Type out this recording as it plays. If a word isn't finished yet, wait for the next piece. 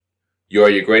You are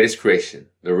your greatest creation,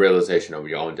 the realization of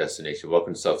your own destination.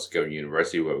 Welcome to Self-Discovery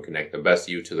University, where we connect the best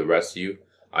of you to the rest of you.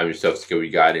 I'm your self-discovery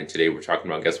guide, and today we're talking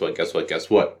about guess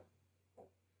what?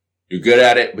 You're good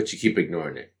at it, but you keep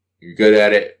ignoring it. You're good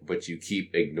at it, but you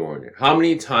keep ignoring it. How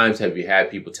many times have you had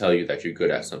people tell you that you're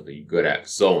good at something? You're good at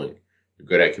sewing. You're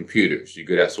good at computers. You're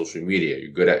good at social media.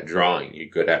 You're good at drawing. You're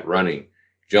good at running,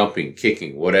 jumping,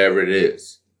 kicking, whatever it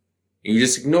is. You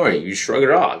just ignore it. You shrug it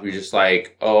off. You're just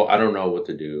like, oh, I don't know what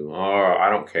to do. Or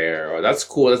I don't care. Or that's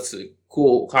cool. That's a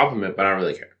cool compliment, but I don't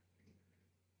really care.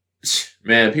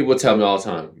 Man, people tell me all the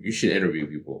time, you should interview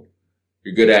people.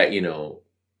 You're good at,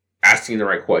 asking the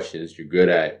right questions. You're good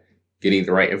at getting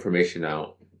the right information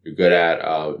out. You're good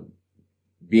at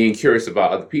being curious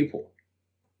about other people.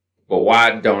 But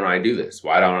why don't I do this?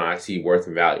 Why don't I see worth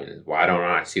and value in this? Why don't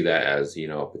I see that as,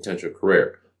 a potential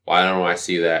career? Why don't I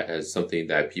see that as something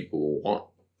that people want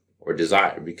or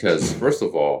desire? Because, first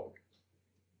of all,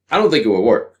 I don't think it would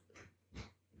work.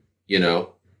 I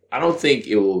don't think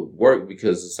it will work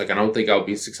because it's like I don't think I'll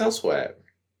be successful at it.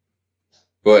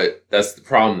 But that's the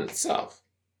problem itself.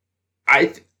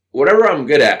 Whatever I'm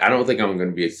good at, I don't think I'm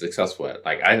going to be successful at.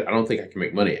 Like, I don't think I can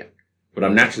make money at it. But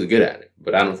I'm naturally good at it.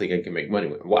 But I don't think I can make money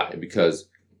with it. Why? Because,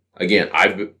 again,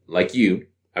 I've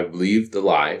believed the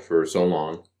lie for so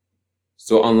long.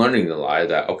 So unlearning the lie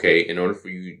that, okay, in order for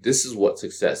you, this is what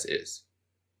success is.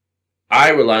 I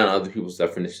rely on other people's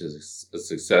definitions of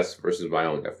success versus my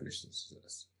own definition of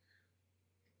success.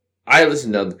 I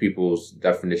listen to other people's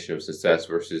definition of success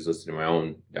versus listening to my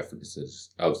own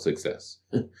definitions of success.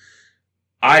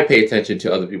 I pay attention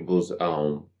to other people's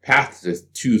path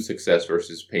to success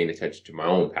versus paying attention to my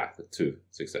own path to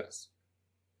success.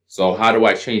 So how do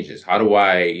I change this? How do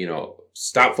I,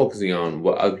 stop focusing on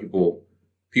what other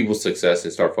people's success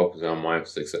and start focusing on my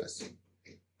success?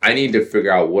 I need to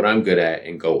figure out what I'm good at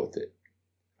and go with it.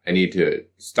 I need to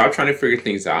stop trying to figure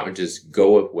things out and just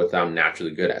go with what I'm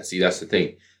naturally good at. See, that's the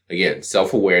thing. Again,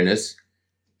 self-awareness,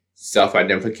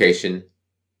 self-identification,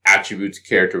 attributes,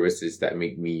 characteristics that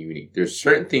make me unique. There's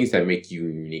certain things that make you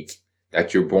unique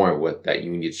that you're born with that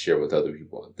you need to share with other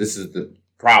people. This is the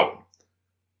problem.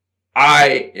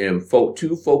 I am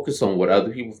too focused on what other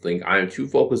people think. I am too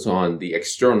focused on the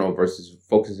external versus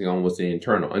focusing on what's the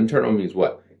internal. Internal means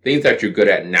what? Things that you're good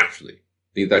at naturally.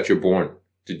 Things that you're born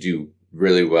to do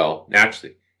really well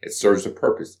naturally. It serves a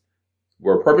purpose.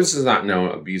 Where purpose is not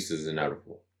known, abuse is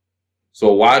inevitable.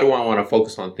 So why do I want to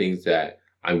focus on things that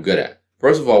I'm good at?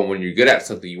 First of all, when you're good at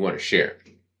something, you want to share.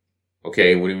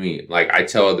 Okay, what do you mean? Like, I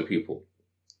tell other people.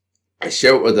 I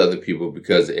share it with other people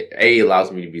because A,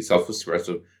 allows me to be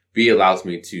self-expressive. B, allows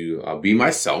me to be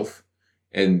myself.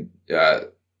 And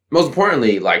most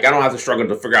importantly, like, I don't have to struggle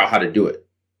to figure out how to do it.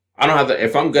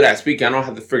 If I'm good at speaking, I don't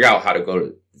have to figure out how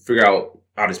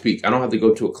to speak. I don't have to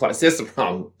go to a class. That's the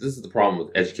problem. This is the problem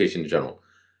with education in general.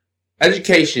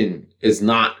 Education is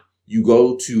not you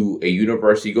go to a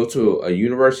university,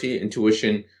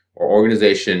 intuition, or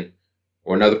organization,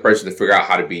 or another person to figure out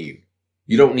how to be you.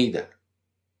 You don't need that.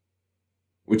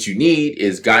 What you need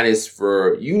is guidance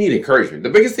you need encouragement. The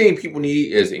biggest thing people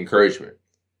need is encouragement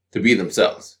to be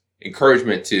themselves.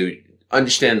 Encouragement to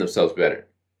understand themselves better.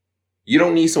 You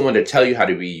don't need someone to tell you how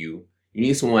to be you. You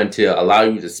need someone to allow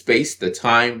you the space, the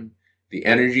time, the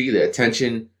energy, the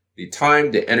attention, the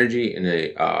time, the energy, and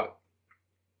the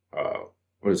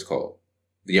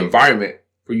environment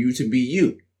for you to be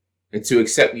you and to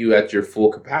accept you at your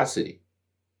full capacity.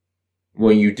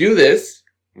 When you do this,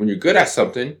 when you're good at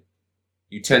something,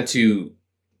 you tend to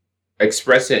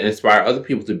express it and inspire other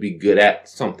people to be good at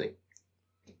something.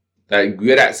 That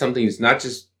good at something is not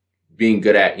just being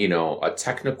good at, a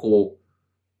technical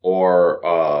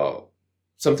or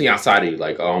something outside of you,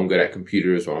 like, oh, I'm good at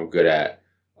computers or I'm good at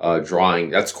drawing.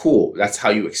 That's cool. That's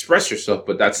how you express yourself,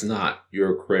 but that's not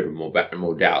your creative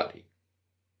modality.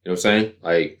 You know what I'm saying?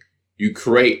 Like, you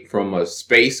create from a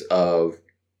space of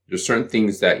there's certain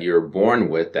things that you're born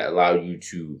with that allow you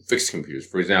to fix computers.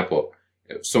 For example,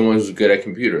 if someone's good at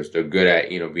computers, they're good at,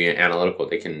 being analytical.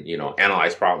 They can,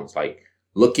 analyze problems, like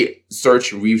look at,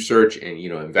 search, research, and,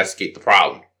 investigate the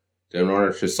problem in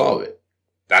order to solve it.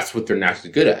 That's what they're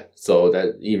naturally good at. So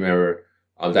that,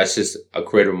 that's just a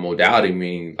creative modality,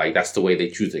 meaning like that's the way they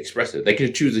choose to express it. They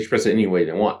can choose to express it any way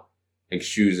they want. They can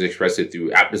choose to express it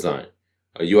through app design,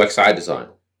 UXI design,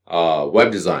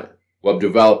 web design, web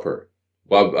developer,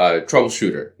 web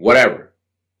troubleshooter, whatever.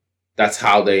 That's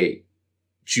how they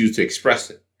choose to express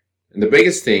it. And the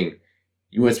biggest thing,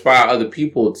 you inspire other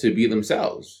people to be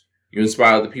themselves. You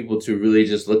inspire other people to really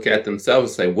just look at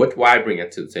themselves and say, what do I bring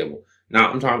it to the table?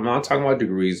 Now, I'm not talking about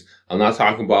degrees. I'm not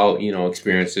talking about,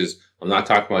 experiences. I'm not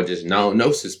talking about just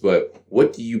gnosis, but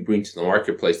what do you bring to the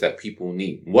marketplace that people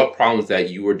need? What problems that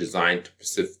you were designed to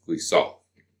specifically solve?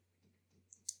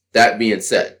 That being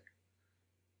said,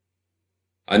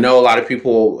 I know a lot of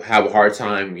people have a hard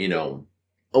time,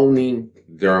 owning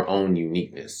their own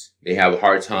uniqueness. They have a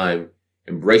hard time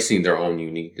embracing their own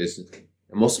uniqueness.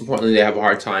 And most importantly, they have a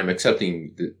hard time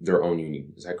accepting their own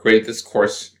uniqueness. I created this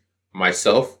course for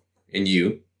myself and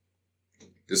you.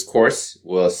 This course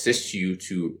will assist you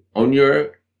to own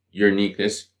your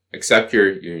uniqueness, accept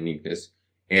your uniqueness,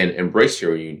 and embrace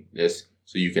your uniqueness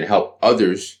so you can help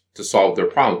others to solve their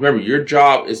problems. Remember, your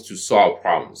job is to solve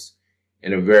problems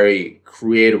in a very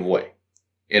creative way,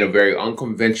 in a very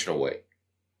unconventional way.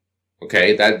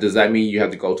 Okay, does that mean you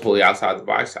have to go totally outside the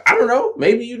box? I don't know.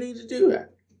 Maybe you need to do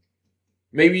that.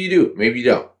 Maybe you do. Maybe you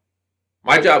don't.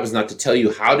 My job is not to tell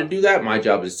you how to do that. My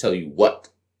job is to tell you what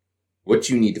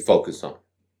you need to focus on,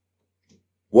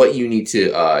 what you need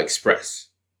to express,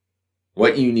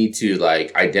 what you need to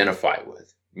identify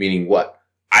with. Meaning what?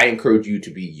 I encourage you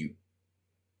to be you.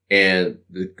 And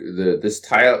this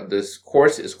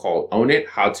course is called Own It: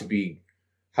 How to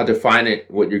Find It,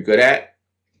 what you're good at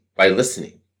by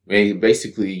listening. I mean,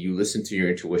 basically, you listen to your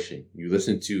intuition, you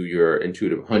listen to your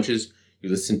intuitive hunches, you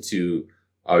listen to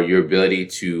your ability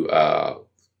to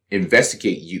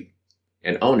investigate you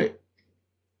and own it.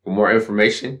 For more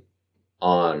information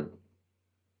on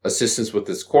assistance with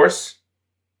this course,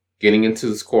 getting into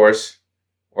this course,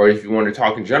 or if you want to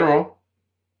talk in general,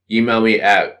 email me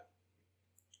at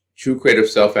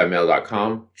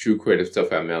truecreativeself@mail.com,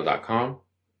 truecreativeself@mail.com.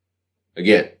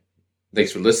 Again,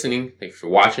 thanks for listening. Thanks for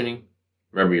watching.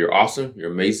 Remember, you're awesome, you're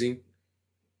amazing,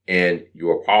 and you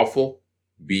are powerful.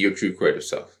 Be your true creative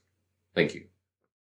self. Thank you.